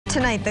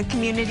Tonight, the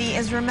community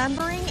is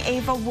remembering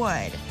Ava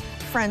Wood.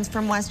 Friends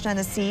from West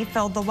Genesee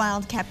filled the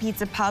Wildcat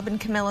Pizza Pub in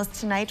Camillus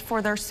tonight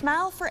for their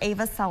Smile for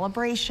Ava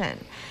celebration,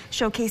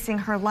 showcasing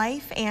her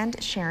life and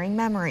sharing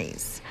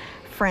memories.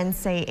 Friends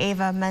say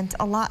Ava meant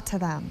a lot to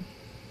them.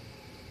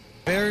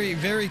 Very,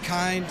 very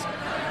kind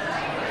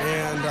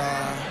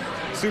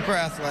and super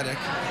athletic.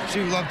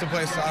 She loved to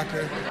play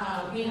soccer.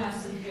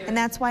 And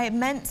that's why it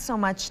meant so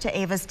much to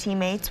Ava's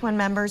teammates when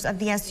members of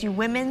the SU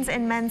women's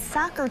and men's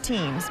soccer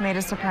teams made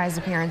a surprise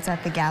appearance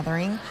at the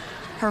gathering.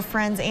 Her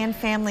friends and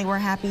family were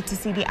happy to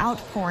see the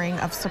outpouring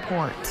of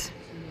support.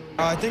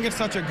 I think it's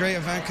such a great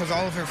event because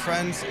all of her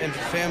friends and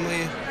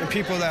family and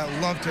people that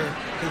loved her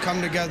can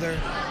come together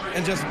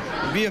and just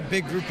be a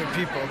big group of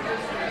people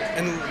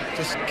and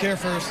just care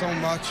for her so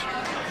much.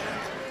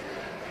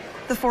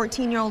 The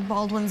 14-year-old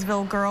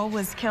Baldwinsville girl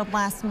was killed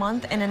last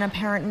month in an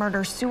apparent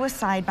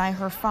murder-suicide by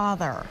her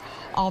father.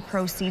 All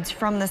proceeds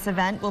from this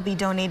event will be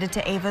donated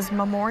to Ava's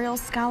Memorial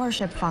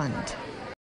Scholarship Fund.